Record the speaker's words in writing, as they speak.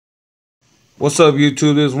What's up,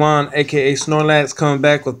 YouTube? This is Juan, aka Snorlax, coming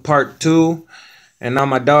back with part 2. And now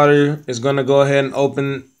my daughter is gonna go ahead and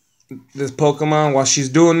open this Pokemon. While she's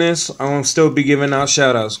doing this, I'm gonna still be giving out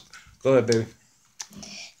shoutouts. Go ahead, baby.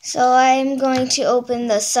 So I'm going to open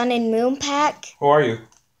the Sun and Moon pack. Who are you?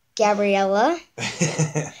 Gabriella.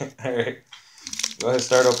 Alright. Go ahead,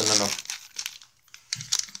 start opening them.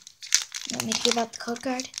 You want me to give out the code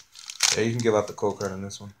card? Yeah, you can give out the code card on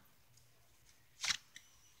this one.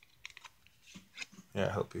 Yeah,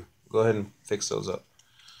 I'll help you. Go ahead and fix those up.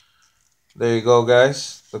 There you go,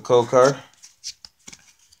 guys. The code card.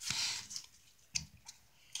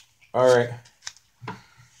 Alright.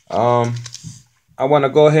 I want to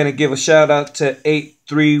go ahead and give a shout out to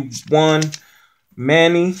 831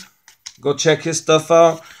 Manny. Go check his stuff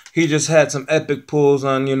out. He just had some epic pulls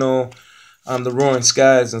on, on the Roaring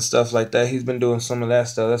Skies and stuff like that. He's been doing some of that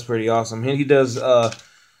stuff. That's pretty awesome. He does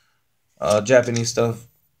Japanese stuff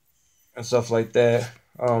and stuff like that.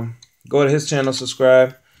 Go to his channel,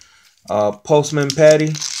 subscribe. Postman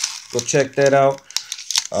Patty, go check that out.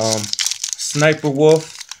 Sniper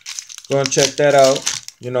Wolf, go and check that out.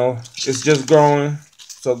 It's just growing,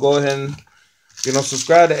 so go ahead and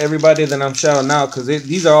subscribe to everybody that I'm shouting out, because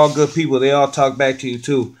these are all good people. They all talk back to you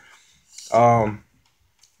too.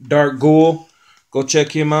 Dark Ghoul, go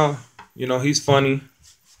check him out. He's funny.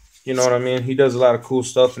 You know what I mean? He does a lot of cool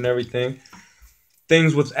stuff and everything.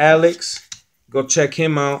 Things with Alex, go check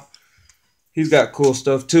him out. He's got cool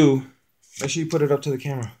stuff too. Make sure you put it up to the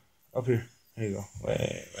camera. Up here. There you go.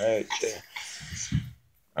 Right there.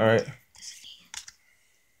 Alright.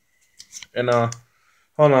 And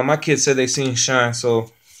hold on, my kids said they seen Shine, so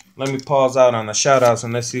let me pause out on the shout outs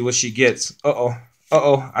and let's see what she gets.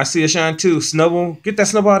 I see a Shine too. Snubble. Get that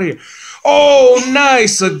Snubble out of here. Oh,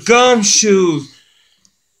 nice. A Gumshoe.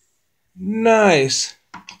 Nice.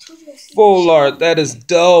 Full art. That is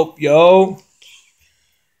dope, yo.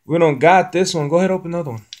 We don't got this one. Go ahead, open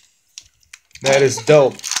another one. That is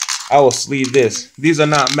dope. I will sleeve this. These are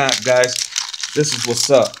not matte, guys. This is what's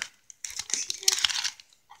up.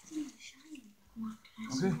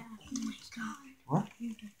 Okay. What?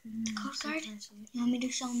 Code card? You want me to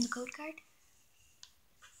show them the code card?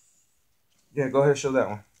 Yeah, go ahead, show that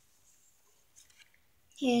one.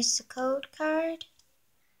 Here's the code card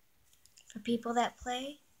for people that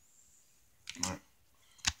play. All right.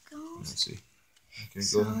 Let's see. Okay,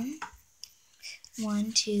 So, go ahead.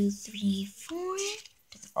 1, 2, 3, 4.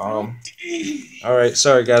 All right,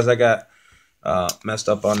 sorry guys, I got messed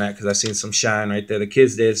up on that because I seen some Shine right there. The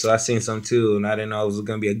kids did, so I seen some too, and I didn't know it was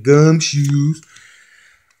gonna be a Gumshoe.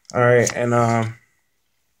 All right, and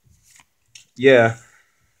yeah,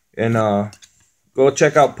 and go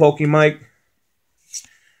check out Pokemike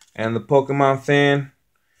and the Pokemon fan.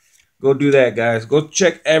 Go do that, guys. Go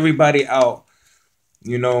check everybody out.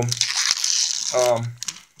 Go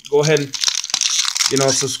ahead and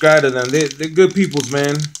subscribe to them. They're good peoples,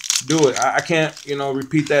 man. Do it. I can't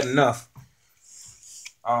repeat that enough.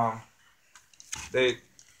 I'm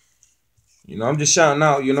just shouting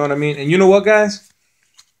out, you know what I mean? And you know what, guys?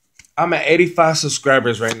 I'm at 85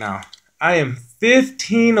 subscribers right now. I am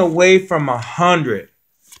 15 away from 100.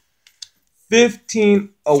 15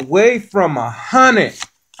 away from 100.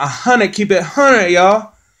 100. Keep it 100,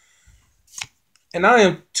 y'all. And I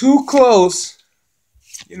am too close.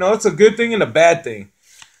 It's a good thing and a bad thing.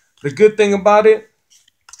 The good thing about it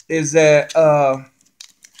is that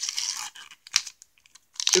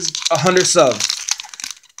it's 100 subs.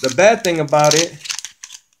 The bad thing about it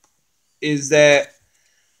is that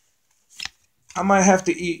I might have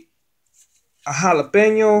to eat a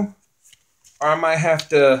jalapeno, or I might have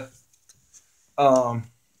to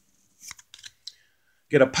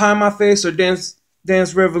get a pie in my face or dance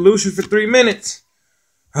Revolution for 3 minutes.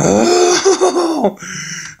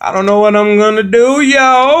 I don't know what I'm gonna do,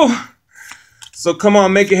 yo. So come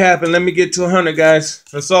on, make it happen. Let me get to 100, guys.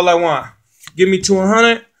 That's all I want. Give me to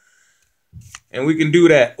 100, and we can do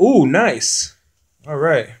that. Ooh, nice. All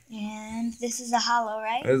right. And this is a holo,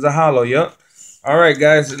 right? It's a holo, yep. All right,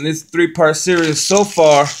 guys. In this 3-part series so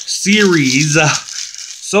far,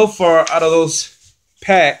 out of those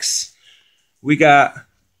packs, we got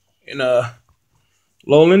in a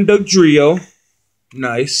Lowland Dugtrio.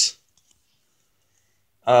 Nice.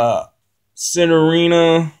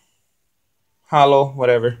 Cinerina, Hollow,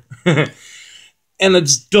 whatever. And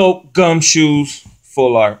it's dope Gumshoes,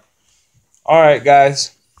 full art. Alright,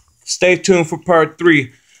 guys. Stay tuned for part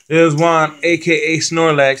 3. This is Juan, aka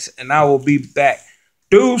Snorlax, and I will be back.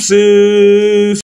 Deuces!